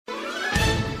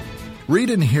Read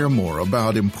and hear more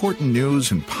about important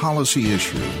news and policy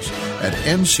issues at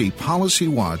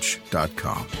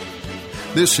ncpolicywatch.com.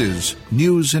 This is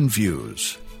News and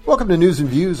Views. Welcome to News and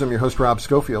Views. I'm your host, Rob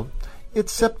Schofield.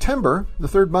 It's September, the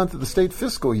third month of the state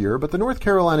fiscal year, but the North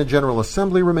Carolina General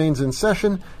Assembly remains in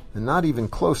session and not even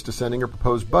close to sending a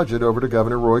proposed budget over to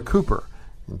Governor Roy Cooper.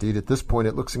 Indeed, at this point,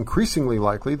 it looks increasingly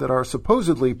likely that our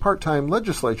supposedly part-time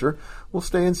legislature will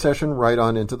stay in session right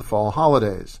on into the fall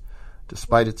holidays.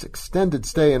 Despite its extended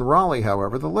stay in Raleigh,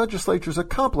 however, the legislature's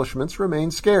accomplishments remain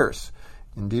scarce.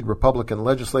 Indeed, Republican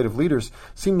legislative leaders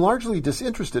seem largely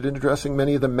disinterested in addressing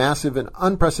many of the massive and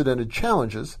unprecedented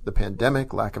challenges, the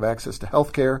pandemic, lack of access to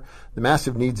health care, the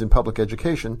massive needs in public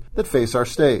education, that face our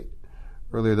state.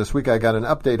 Earlier this week, I got an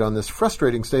update on this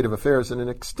frustrating state of affairs in an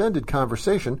extended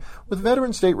conversation with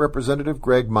veteran State Representative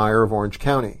Greg Meyer of Orange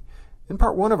County. In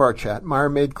part one of our chat, Meyer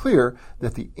made clear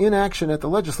that the inaction at the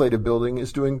legislative building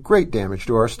is doing great damage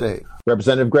to our state.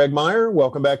 Representative Greg Meyer,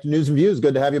 welcome back to News and Views.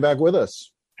 Good to have you back with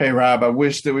us. Hey, Rob, I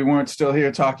wish that we weren't still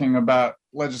here talking about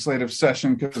legislative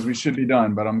session because we should be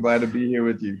done, but I'm glad to be here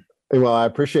with you. Well, I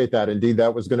appreciate that. Indeed,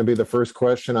 that was going to be the first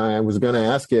question I was going to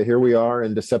ask you. Here we are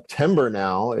into September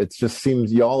now. It just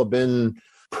seems y'all have been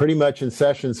pretty much in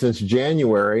session since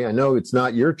January. I know it's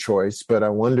not your choice, but I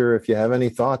wonder if you have any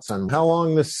thoughts on how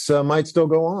long this might still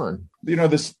go on. You know,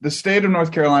 the state of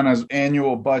North Carolina's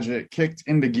annual budget kicked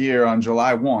into gear on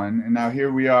July 1, and now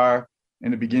here we are in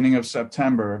the beginning of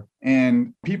September.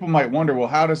 And people might wonder, well,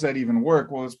 how does that even work?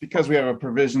 Well, it's because we have a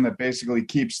provision that basically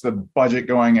keeps the budget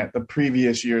going at the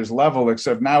previous year's level,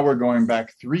 except now we're going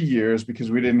back 3 years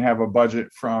because we didn't have a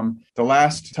budget from the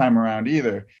last time around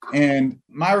either. And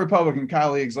my Republican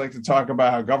colleagues like to talk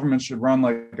about how government should run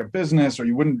like a business, or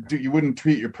you wouldn't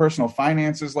treat your personal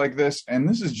finances like this. And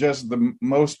this is just the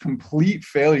most complete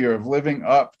failure of living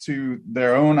up to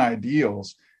their own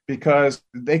ideals, because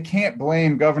they can't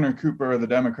blame Governor Cooper or the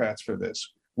Democrats for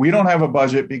this. We don't have a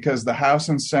budget because the House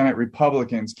and Senate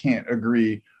Republicans can't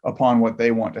agree upon what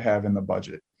they want to have in the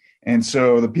budget. And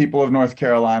so the people of North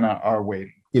Carolina are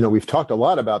waiting. You know, we've talked a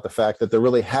lot about the fact that there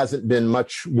really hasn't been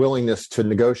much willingness to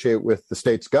negotiate with the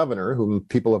state's governor, whom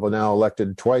people have now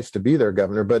elected twice to be their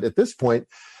governor. But at this point,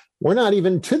 we're not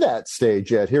even to that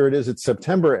stage yet. Here it is, it's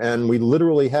September, and we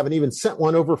literally haven't even sent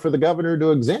one over for the governor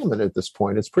to examine at this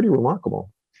point. It's pretty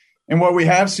remarkable. And what we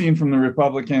have seen from the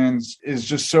Republicans is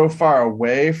just so far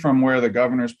away from where the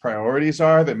governor's priorities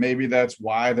are that maybe that's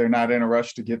why they're not in a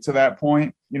rush to get to that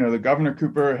point. You know, the Governor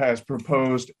Cooper has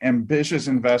proposed ambitious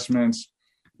investments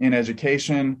in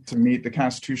education to meet the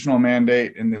constitutional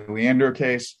mandate in the Leander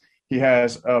case. He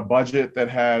has a budget that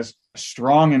has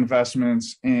strong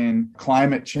investments in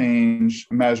climate change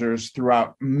measures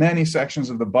throughout many sections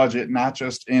of the budget, not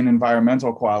just in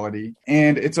environmental quality.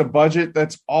 And it's a budget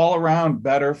that's all around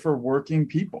better for working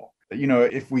people. You know,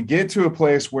 if we get to a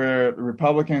place where the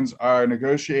Republicans are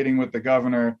negotiating with the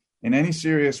governor in any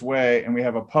serious way, and we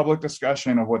have a public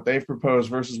discussion of what they've proposed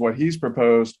versus what he's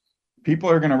proposed, people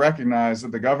are going to recognize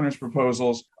that the governor's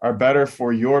proposals are better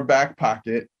for your back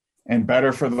pocket and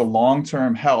better for the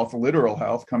long-term health, literal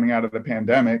health coming out of the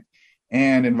pandemic,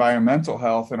 and environmental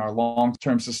health and our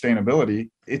long-term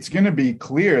sustainability. It's going to be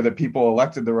clear that people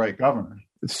elected the right governor.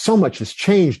 So much has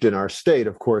changed in our state,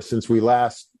 of course, since we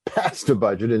last passed a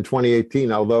budget in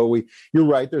 2018. Although you're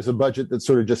right, there's a budget that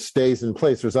sort of just stays in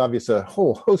place. There's obviously a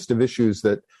whole host of issues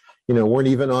that weren't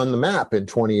even on the map in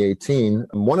 2018.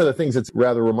 One of the things that's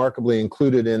rather remarkably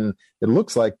included in, it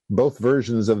looks like, both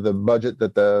versions of the budget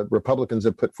that the Republicans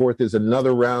have put forth is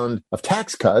another round of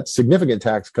tax cuts, significant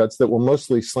tax cuts that will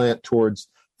mostly slant towards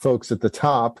folks at the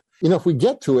top. You know, if we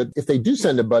get to it, if they do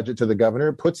send a budget to the governor,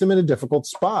 it puts him in a difficult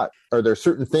spot. Are there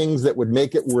certain things that would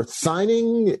make it worth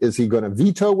signing? Is he going to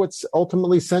veto what's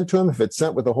ultimately sent to him if it's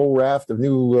sent with a whole raft of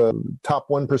new top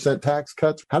 1% tax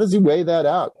cuts? How does he weigh that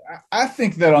out? I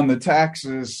think that on the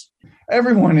taxes,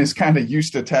 everyone is kind of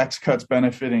used to tax cuts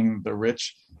benefiting the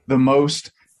rich the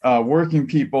most. Working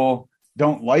people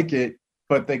don't like it,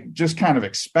 but they just kind of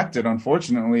expect it,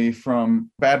 unfortunately, from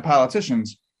bad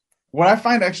politicians. What I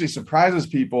find actually surprises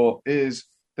people is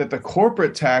that the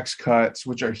corporate tax cuts,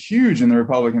 which are huge in the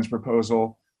Republicans'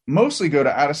 proposal, mostly go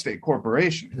to out-of-state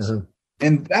corporations. Mm-hmm.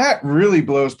 And that really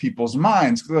blows people's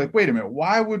minds. They're like, wait a minute,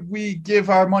 why would we give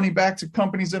our money back to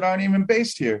companies that aren't even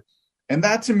based here? And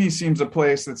that, to me, seems a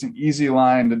place that's an easy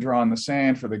line to draw in the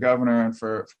sand for the governor and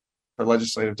for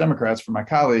legislative Democrats, for my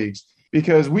colleagues,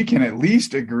 because we can at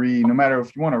least agree, no matter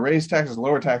if you want to raise taxes,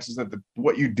 lower taxes, that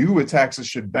what you do with taxes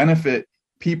should benefit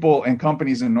people and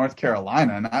companies in North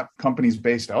Carolina, not companies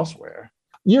based elsewhere.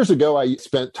 Years ago, I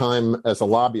spent time as a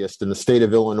lobbyist in the state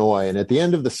of Illinois. And at the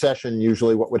end of the session,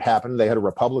 usually what would happen, they had a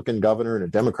Republican governor and a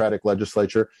Democratic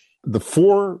legislature. The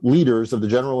four leaders of the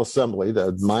General Assembly,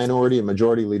 the minority and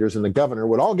majority leaders and the governor,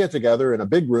 would all get together in a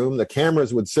big room. The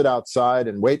cameras would sit outside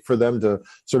and wait for them to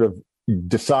sort of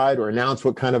decide or announce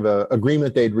what kind of a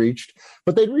agreement they'd reached.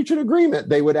 But they'd reach an agreement.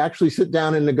 They would actually sit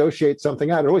down and negotiate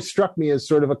something out. It always struck me as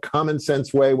sort of a common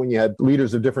sense way when you had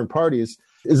leaders of different parties.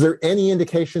 Is there any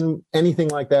indication anything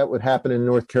like that would happen in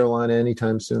North Carolina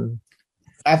anytime soon?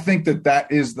 I think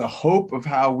that is the hope of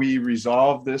how we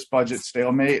resolve this budget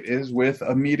stalemate, is with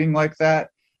a meeting like that.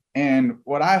 And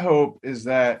what I hope is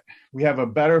that we have a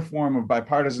better form of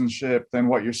bipartisanship than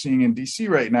what you're seeing in DC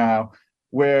right now,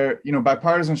 where,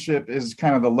 bipartisanship is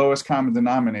kind of the lowest common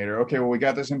denominator. Okay, well, we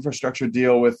got this infrastructure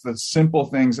deal with the simple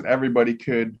things that everybody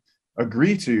could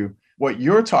agree to. What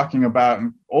you're talking about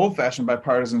in old-fashioned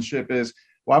bipartisanship is,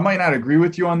 well, I might not agree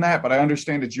with you on that, but I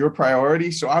understand it's your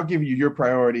priority, so I'll give you your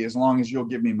priority as long as you'll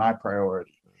give me my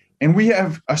priority. And we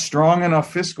have a strong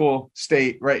enough fiscal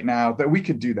state right now that we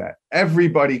could do that.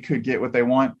 Everybody could get what they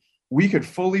want. We could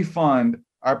fully fund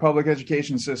our public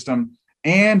education system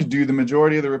and do the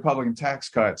majority of the Republican tax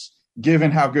cuts,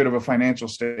 given how good of a financial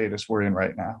status we're in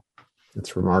right now.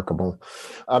 It's remarkable.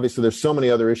 Obviously, there's so many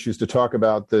other issues to talk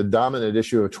about. The dominant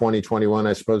issue of 2021,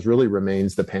 I suppose, really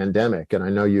remains the pandemic. And I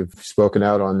know you've spoken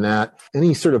out on that.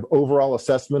 Any sort of overall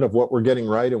assessment of what we're getting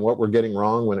right and what we're getting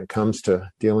wrong when it comes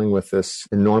to dealing with this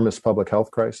enormous public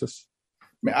health crisis? I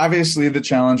mean, obviously, the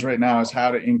challenge right now is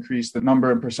how to increase the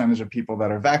number and percentage of people that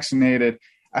are vaccinated.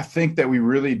 I think that we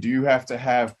really do have to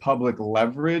have public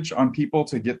leverage on people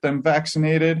to get them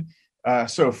vaccinated.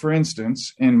 So, for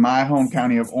instance, in my home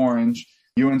county of Orange,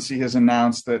 UNC has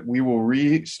announced that we will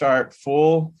restart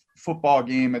full football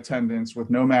game attendance with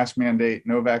no mask mandate,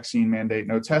 no vaccine mandate,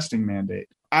 no testing mandate.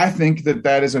 I think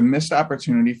that is a missed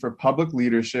opportunity for public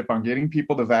leadership on getting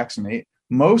people to vaccinate.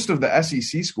 Most of the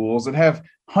SEC schools that have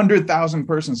 100,000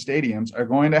 person stadiums are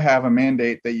going to have a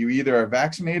mandate that you either are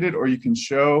vaccinated or you can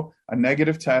show a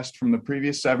negative test from the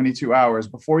previous 72 hours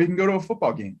before you can go to a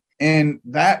football game. And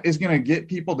that is going to get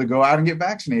people to go out and get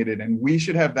vaccinated. And we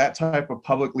should have that type of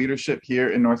public leadership here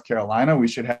in North Carolina. We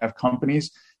should have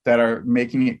companies that are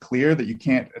making it clear that you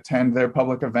can't attend their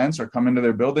public events or come into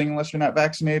their building unless you're not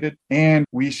vaccinated. And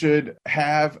we should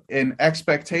have an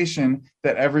expectation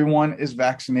that everyone is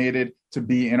vaccinated to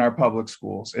be in our public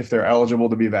schools if they're eligible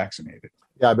to be vaccinated.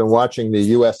 Yeah, I've been watching the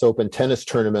U.S. Open tennis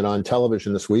tournament on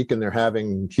television this week, and they're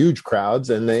having huge crowds,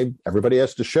 and everybody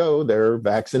has to show their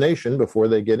vaccination before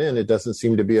they get in. It doesn't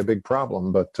seem to be a big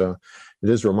problem, but it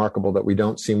is remarkable that we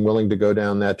don't seem willing to go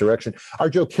down that direction. Our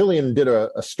Joe Killian did a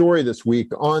story this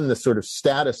week on the sort of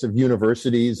status of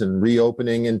universities and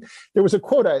reopening. And there was a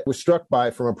quote I was struck by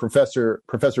from a Professor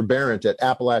Barrett at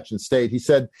Appalachian State. He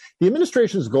said, the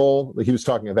administration's goal, he was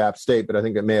talking of App State, but I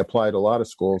think it may apply to a lot of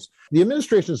schools. The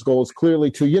administration's goal is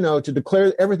clearly to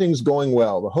declare everything's going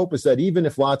well. The hope is that even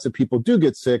if lots of people do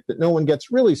get sick, that no one gets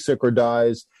really sick or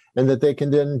dies, and that they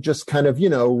can then just kind of,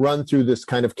 run through this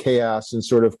kind of chaos and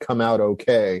sort of come out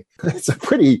okay. It's a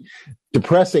pretty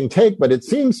depressing take, but it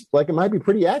seems like it might be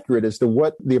pretty accurate as to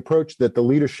what the approach that the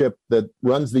leadership that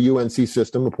runs the UNC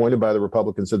system, appointed by the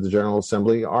Republicans at the General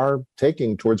Assembly, are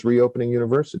taking towards reopening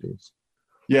universities.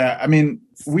 Yeah, I mean,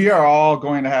 we are all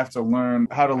going to have to learn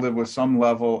how to live with some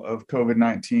level of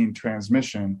COVID-19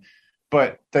 transmission,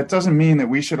 but that doesn't mean that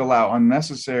we should allow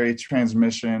unnecessary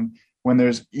transmission when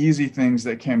there's easy things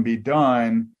that can be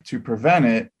done to prevent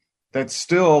it that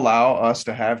still allow us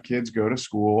to have kids go to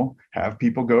school, have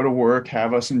people go to work,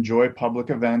 have us enjoy public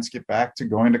events, get back to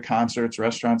going to concerts,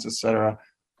 restaurants, etc.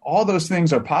 All those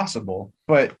things are possible,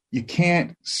 but you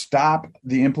can't stop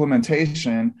the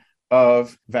implementation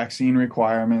of vaccine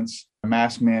requirements,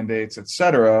 mask mandates,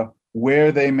 etc.,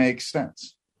 where they make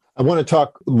sense. I want to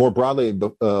talk more broadly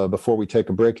before we take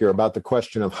a break here about the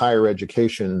question of higher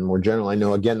education more generally. I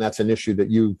know, again, that's an issue that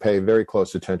you pay very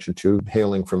close attention to,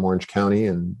 hailing from Orange County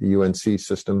and the UNC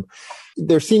system.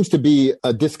 There seems to be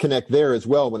a disconnect there as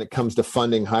well when it comes to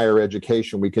funding higher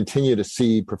education. We continue to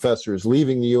see professors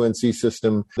leaving the UNC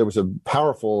system. There was a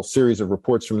powerful series of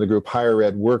reports from the group Higher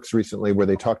Ed Works recently where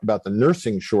they talked about the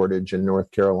nursing shortage in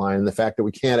North Carolina and the fact that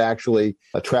we can't actually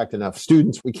attract enough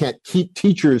students. We can't keep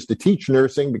teachers to teach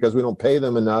nursing because we don't pay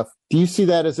them enough. Do you see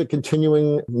that as a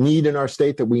continuing need in our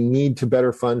state, that we need to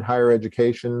better fund higher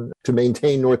education to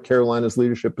maintain North Carolina's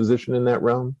leadership position in that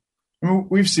realm?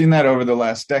 We've seen that over the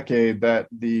last decade, that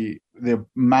the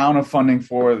amount of funding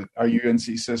for our UNC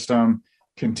system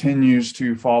continues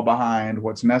to fall behind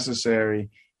what's necessary.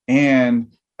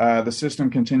 And the system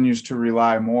continues to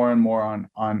rely more and more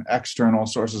on external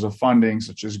sources of funding,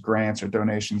 such as grants or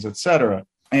donations, et cetera.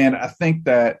 And I think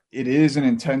that it is an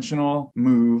intentional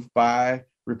move by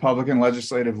Republican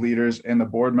legislative leaders and the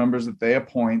board members that they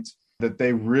appoint, that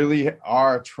they really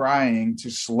are trying to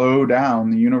slow down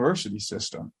the university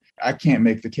system. I can't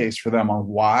make the case for them on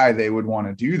why they would want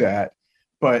to do that.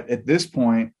 But at this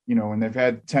point, when they've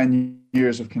had 10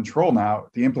 years of control now,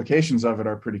 the implications of it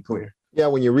are pretty clear. Yeah,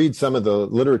 when you read some of the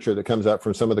literature that comes out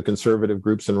from some of the conservative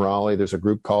groups in Raleigh, there's a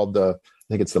group called I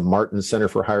think it's the Martin Center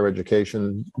for Higher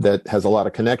Education that has a lot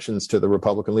of connections to the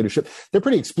Republican leadership. They're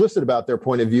pretty explicit about their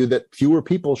point of view that fewer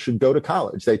people should go to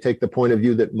college. They take the point of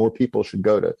view that more people should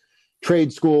go to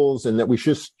trade schools and that we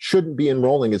shouldn't be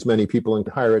enrolling as many people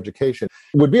into higher education.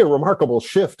 It would be a remarkable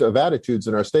shift of attitudes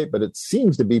in our state, but it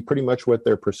seems to be pretty much what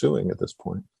they're pursuing at this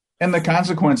point. And the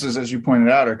consequences, as you pointed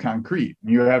out, are concrete.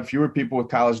 You have fewer people with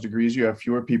college degrees. You have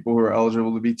fewer people who are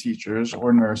eligible to be teachers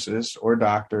or nurses or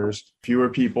doctors, fewer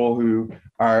people who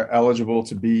are eligible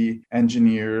to be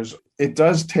engineers. It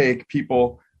does take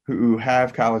people who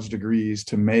have college degrees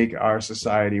to make our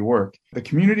society work. The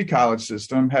community college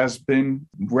system has been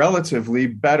relatively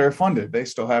better funded. They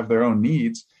still have their own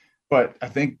needs. But I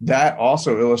think that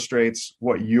also illustrates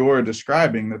what you're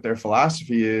describing, that their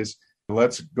philosophy is,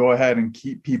 let's go ahead and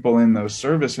keep people in those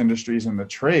service industries and the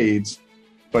trades,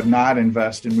 but not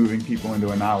invest in moving people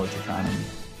into a knowledge economy.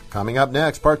 Coming up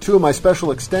next, part 2 of my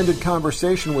special extended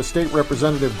conversation with State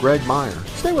Representative Greg Meyer.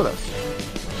 Stay with us.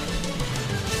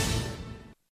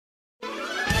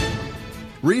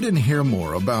 Read and hear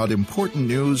more about important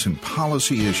news and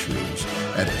policy issues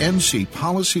at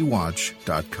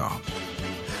ncpolicywatch.com.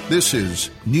 This is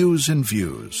News and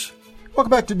Views.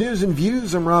 Welcome back to News and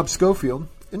Views. I'm Rob Schofield.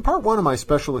 In part 1 of my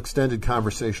special extended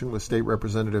conversation with State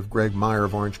Representative Greg Meyer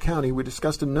of Orange County, we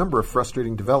discussed a number of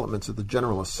frustrating developments at the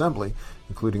General Assembly,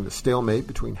 including the stalemate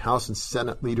between House and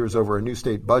Senate leaders over a new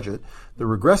state budget, the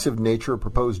regressive nature of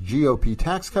proposed GOP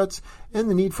tax cuts, and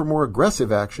the need for more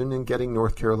aggressive action in getting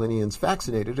North Carolinians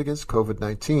vaccinated against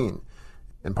COVID-19.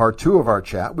 In part 2 of our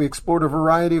chat, we explored a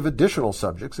variety of additional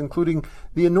subjects, including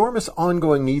the enormous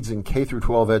ongoing needs in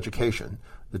K-12 education,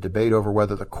 the debate over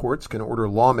whether the courts can order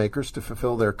lawmakers to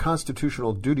fulfill their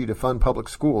constitutional duty to fund public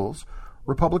schools,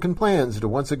 Republican plans to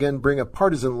once again bring a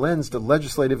partisan lens to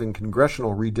legislative and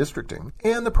congressional redistricting,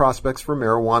 and the prospects for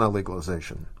marijuana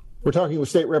legalization. We're talking with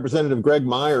State Representative Greg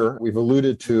Meyer. We've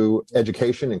alluded to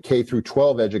education and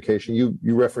K-12 education. You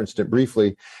referenced it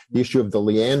briefly, the issue of the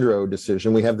Leandro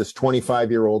decision. We have this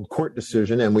 25-year-old court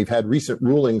decision, and we've had recent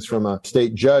rulings from a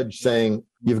state judge saying,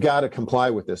 you've got to comply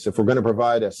with this. If we're going to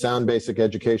provide a sound basic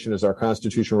education as our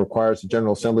Constitution requires, the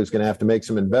General Assembly is going to have to make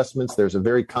some investments. There's a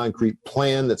very concrete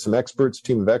plan that some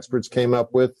team of experts came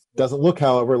up with. Doesn't look,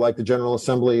 however, like the General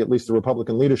Assembly, at least the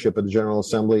Republican leadership of the General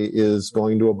Assembly, is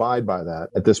going to abide by that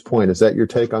at this point. Is that your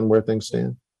take on where things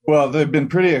stand? Well, they've been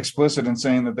pretty explicit in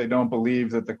saying that they don't believe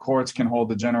that the courts can hold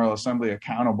the General Assembly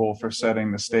accountable for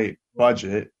setting the state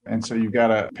budget. And so you've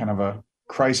got a kind of a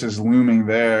crisis looming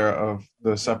there of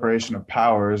the separation of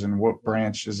powers and what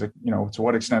branch is, to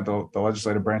what extent the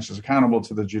legislative branch is accountable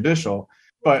to the judicial.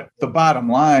 But the bottom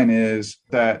line is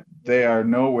that they are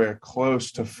nowhere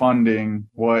close to funding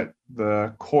what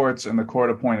the courts and the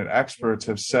court-appointed experts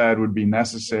have said would be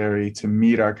necessary to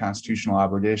meet our constitutional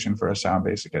obligation for a sound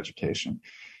basic education.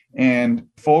 And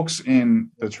folks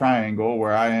in the Triangle,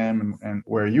 where I am and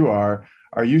where you are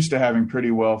used to having pretty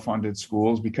well-funded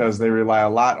schools because they rely a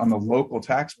lot on the local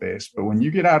tax base. But when you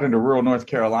get out into rural North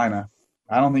Carolina,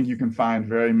 I don't think you can find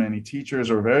very many teachers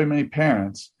or very many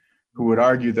parents who would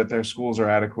argue that their schools are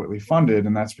adequately funded.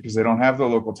 And that's because they don't have the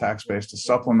local tax base to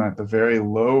supplement the very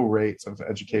low rates of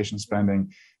education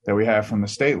spending that we have from the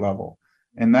state level.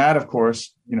 And that, of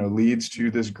course, leads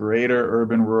to this greater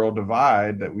urban-rural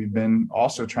divide that we've been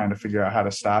also trying to figure out how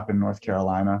to stop in North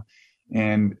Carolina.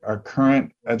 And our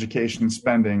current education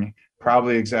spending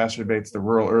probably exacerbates the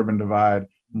rural-urban divide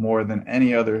more than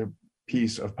any other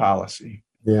piece of policy.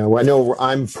 Yeah, well, I know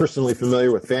I'm personally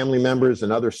familiar with family members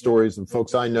and other stories and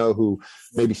folks I know who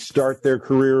maybe start their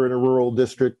career in a rural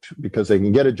district because they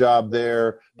can get a job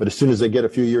there. But as soon as they get a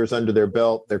few years under their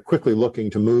belt, they're quickly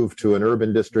looking to move to an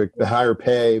urban district, the higher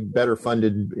pay, better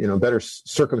funded, better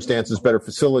circumstances, better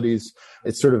facilities.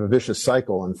 It's sort of a vicious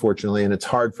cycle, unfortunately, and it's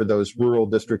hard for those rural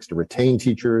districts to retain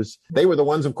teachers. They were the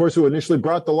ones, of course, who initially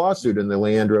brought the lawsuit in the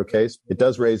Leandro case. It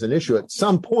does raise an issue. At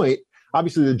some point,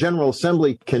 obviously, the General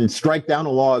Assembly can strike down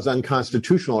a law as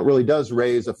unconstitutional. It really does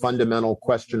raise a fundamental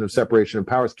question of separation of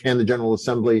powers. Can the General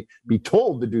Assembly be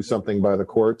told to do something by the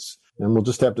courts? And we'll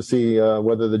just have to see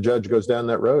whether the judge goes down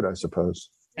that road, I suppose.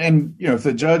 And, if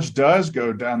the judge does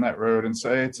go down that road and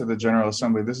say to the General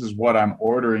Assembly, this is what I'm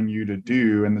ordering you to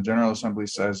do, and the General Assembly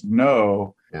says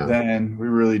no, then we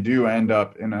really do end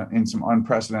up in some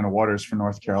unprecedented waters for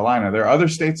North Carolina. There are other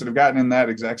states that have gotten in that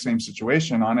exact same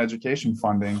situation on education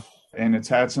funding, and it's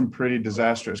had some pretty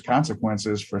disastrous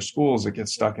consequences for schools that get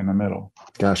stuck in the middle.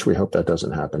 Gosh, we hope that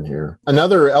doesn't happen here.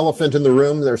 Another elephant in the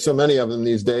room, there's so many of them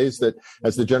these days that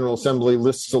as the General Assembly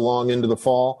lists along into the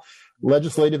fall,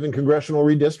 legislative and congressional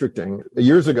redistricting.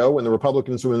 Years ago, when the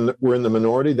Republicans were in the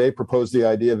minority, they proposed the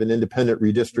idea of an independent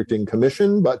redistricting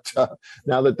commission. But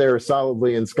now that they're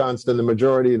solidly ensconced in the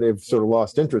majority, they've sort of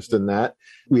lost interest in that.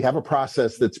 We have a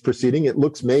process that's proceeding. It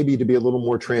looks maybe to be a little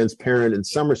more transparent in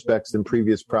some respects than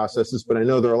previous processes. But I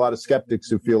know there are a lot of skeptics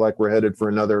who feel like we're headed for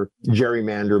another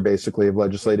gerrymander, basically, of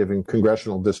legislative and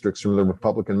congressional districts from the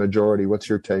Republican majority. What's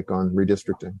your take on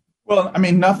redistricting? Well, I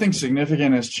mean, nothing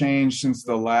significant has changed since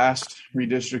the last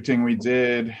redistricting we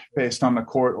did based on the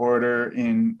court order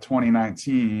in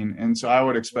 2019. And so I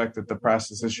would expect that the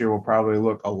process this year will probably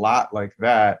look a lot like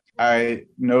that. I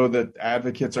know that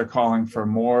advocates are calling for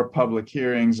more public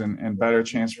hearings and better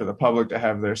chance for the public to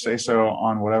have their say-so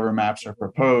on whatever maps are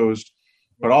proposed.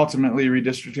 But ultimately,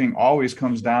 redistricting always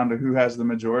comes down to who has the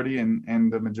majority and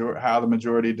how the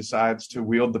majority decides to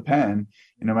wield the pen.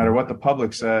 And no matter what the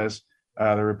public says,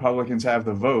 the Republicans have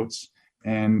the votes,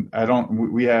 and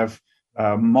we have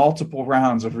multiple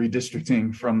rounds of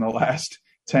redistricting from the last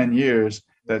 10 years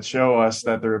that show us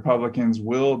that the Republicans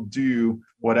will do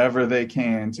whatever they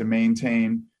can to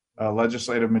maintain a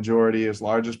legislative majority as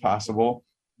large as possible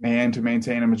and to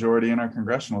maintain a majority in our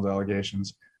congressional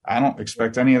delegations. I don't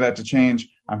expect any of that to change.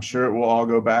 I'm sure it will all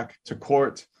go back to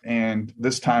court, and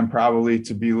this time probably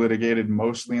to be litigated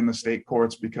mostly in the state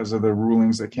courts because of the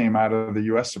rulings that came out of the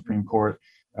U.S. Supreme Court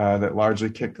that largely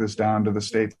kicked this down to the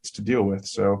states to deal with.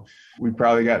 So we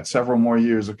probably got several more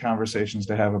years of conversations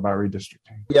to have about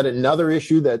redistricting. Yet another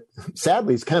issue that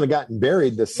sadly has kind of gotten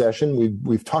buried this session,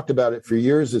 we've talked about it for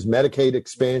years, is Medicaid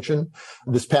expansion.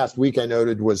 This past week, I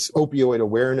noted, was Opioid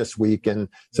Awareness Week, and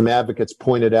some advocates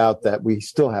pointed out that we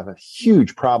still have a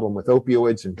huge problem with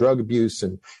opioids and drug abuse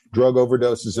and drug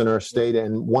overdoses in our state.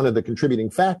 And one of the contributing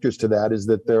factors to that is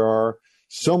that there are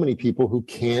so many people who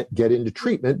can't get into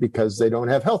treatment because they don't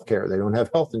have health care, they don't have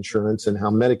health insurance, and how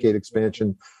Medicaid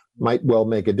expansion might well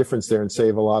make a difference there and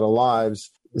save a lot of lives.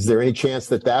 Is there any chance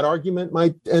that argument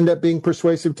might end up being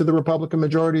persuasive to the Republican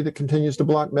majority that continues to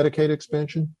block Medicaid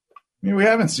expansion? I mean, we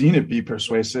haven't seen it be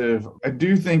persuasive. I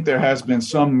do think there has been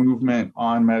some movement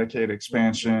on Medicaid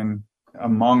expansion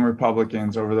among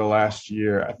Republicans over the last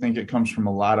year. I think it comes from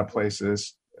a lot of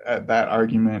places. That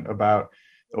argument about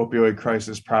the opioid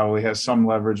crisis probably has some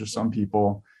leverage with some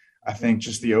people. I think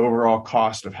just the overall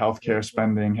cost of healthcare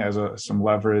spending has some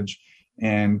leverage.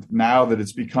 And now that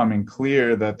it's becoming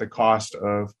clear that the cost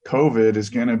of COVID is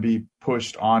going to be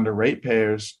pushed onto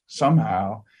ratepayers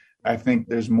somehow, I think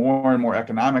there's more and more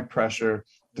economic pressure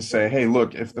to say, hey,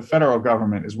 look, if the federal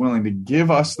government is willing to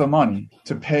give us the money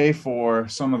to pay for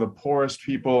some of the poorest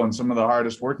people and some of the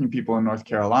hardest working people in North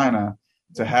Carolina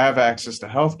to have access to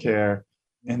healthcare,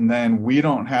 and then we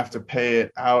don't have to pay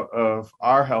it out of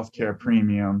our healthcare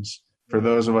premiums for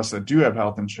those of us that do have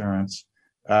health insurance.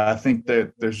 I think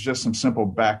that there's just some simple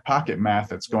back pocket math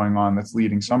that's going on that's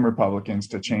leading some Republicans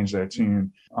to change their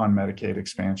tune on Medicaid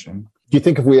expansion. Do you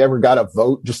think if we ever got a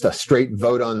vote, just a straight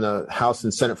vote on the House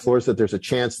and Senate floors, that there's a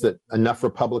chance that enough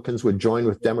Republicans would join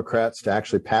with Democrats to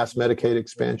actually pass Medicaid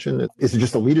expansion? Is it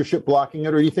just the leadership blocking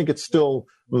it, or do you think it's still,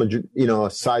 a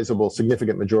sizable,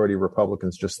 significant majority of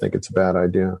Republicans just think it's a bad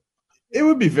idea? It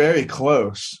would be very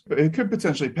close, but it could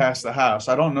potentially pass the House.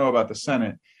 I don't know about the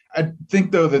Senate. I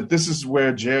think, though, that this is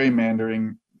where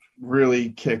gerrymandering really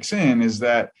kicks in, is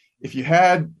that if you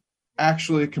had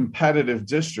actually competitive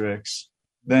districts,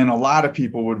 then a lot of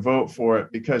people would vote for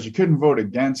it because you couldn't vote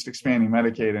against expanding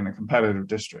Medicaid in a competitive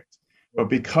district. But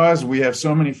because we have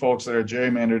so many folks that are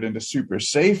gerrymandered into super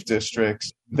safe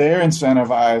districts, they're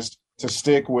incentivized to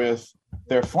stick with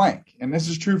their flank. And this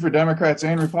is true for Democrats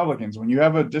and Republicans. When you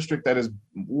have a district that is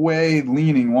way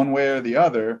leaning one way or the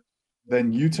other,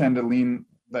 then you tend to lean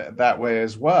that way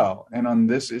as well. And on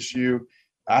this issue,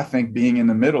 I think being in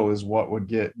the middle is what would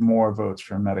get more votes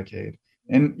for Medicaid.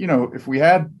 And, if we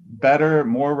had better,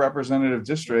 more representative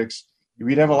districts,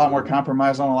 we'd have a lot more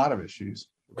compromise on a lot of issues.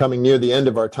 Coming near the end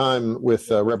of our time with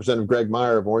Representative Greg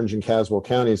Meyer of Orange and Caswell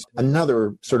counties,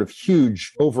 another sort of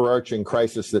huge overarching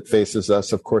crisis that faces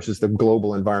us, of course, is the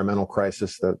global environmental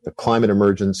crisis, the climate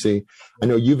emergency. I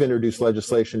know you've introduced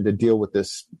legislation to deal with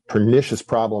this pernicious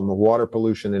problem of water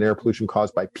pollution and air pollution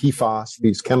caused by PFAS,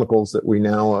 these chemicals that we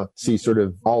now see sort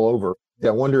of all over.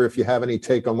 I wonder if you have any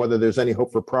take on whether there's any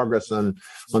hope for progress on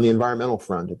the environmental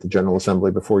front at the General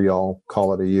Assembly before you all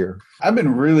call it a year. I've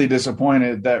been really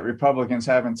disappointed that Republicans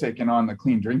haven't taken on the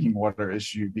clean drinking water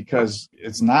issue because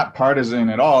it's not partisan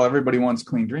at all. Everybody wants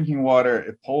clean drinking water.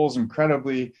 It polls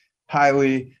incredibly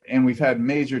highly, and we've had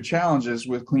major challenges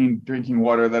with clean drinking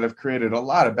water that have created a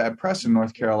lot of bad press in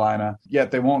North Carolina,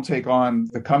 yet they won't take on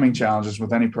the coming challenges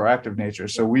with any proactive nature.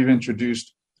 So we've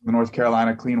introduced the North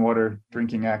Carolina Clean Water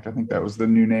Drinking Act. I think that was the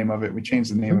new name of it. We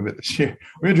changed the name of it this year.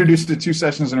 We introduced it 2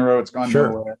 sessions in a row. It's gone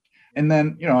nowhere. And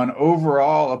then, an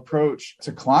overall approach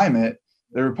to climate,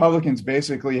 the Republicans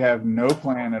basically have no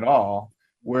plan at all.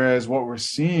 Whereas what we're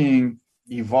seeing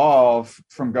evolve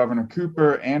from Governor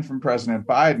Cooper and from President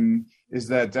Biden is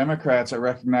that Democrats are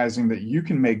recognizing that you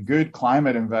can make good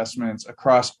climate investments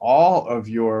across all of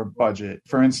your budget.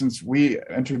 For instance, we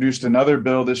introduced another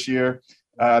bill this year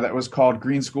that was called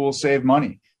Green Schools Save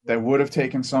Money, that would have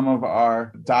taken some of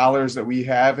our dollars that we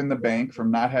have in the bank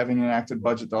from not having an enacted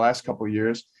budget the last couple of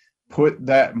years, put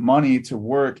that money to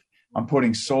work on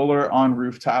putting solar on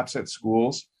rooftops at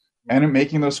schools and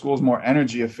making those schools more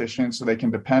energy efficient so they can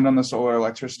depend on the solar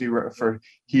electricity for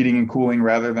heating and cooling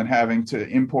rather than having to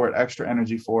import extra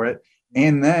energy for it.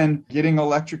 And then getting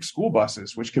electric school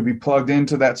buses, which could be plugged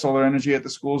into that solar energy at the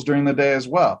schools during the day as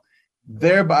well,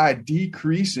 thereby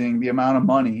decreasing the amount of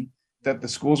money that the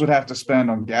schools would have to spend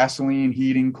on gasoline,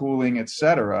 heating, cooling, et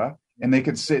cetera. And they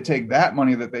could take that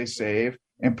money that they save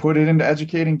and put it into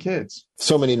educating kids.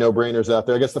 So many no-brainers out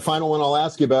there. I guess the final one I'll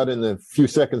ask you about in the few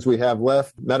seconds we have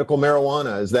left, medical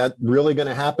marijuana. Is that really going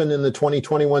to happen in the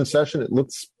 2021 session? It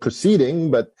looks proceeding,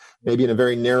 but maybe in a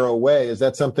very narrow way. Is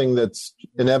that something that's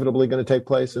inevitably going to take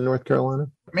place in North Carolina?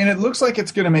 I mean, it looks like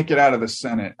it's going to make it out of the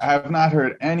Senate. I have not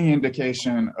heard any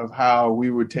indication of how we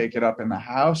would take it up in the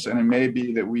House, and it may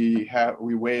be that we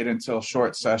wait until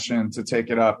short session to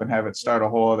take it up and have it start a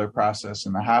whole other process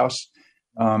in the House.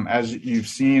 As you've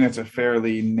seen, it's a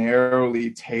fairly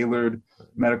narrowly tailored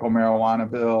medical marijuana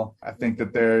bill. I think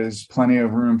that there is plenty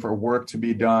of room for work to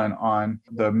be done on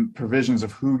the provisions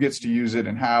of who gets to use it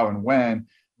and how and when,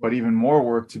 but even more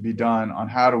work to be done on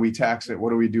how do we tax it,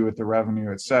 what do we do with the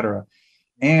revenue, et cetera.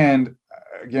 And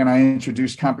again, I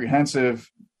introduced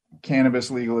comprehensive cannabis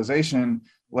legalization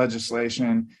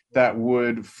legislation that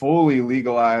would fully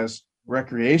legalize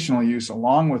recreational use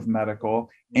along with medical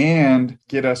and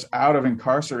get us out of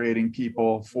incarcerating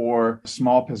people for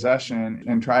small possession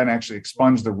and try and actually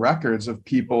expunge the records of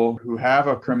people who have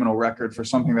a criminal record for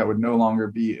something that would no longer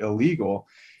be illegal.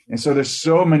 And so there's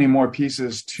so many more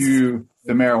pieces to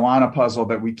the marijuana puzzle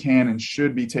that we can and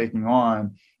should be taking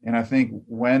on. And I think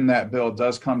when that bill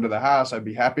does come to the House, I'd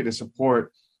be happy to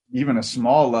support even a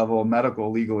small level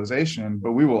medical legalization,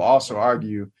 but we will also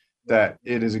argue that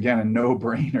it is, again, a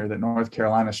no-brainer that North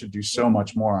Carolina should do so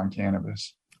much more on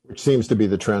cannabis. Which seems to be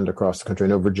the trend across the country. I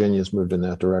know Virginia's moved in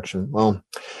that direction. Well,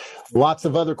 lots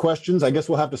of other questions. I guess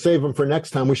we'll have to save them for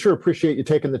next time. We sure appreciate you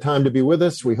taking the time to be with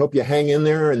us. We hope you hang in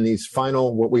there in these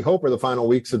what we hope are the final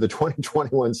weeks of the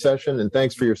 2021 session. And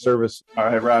thanks for your service. All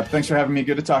right, Rob. Thanks for having me.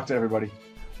 Good to talk to everybody.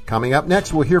 Coming up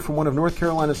next, we'll hear from one of North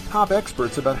Carolina's top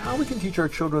experts about how we can teach our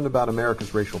children about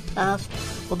America's racial past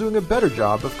while doing a better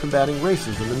job of combating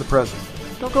racism in the present.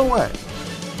 Don't go away.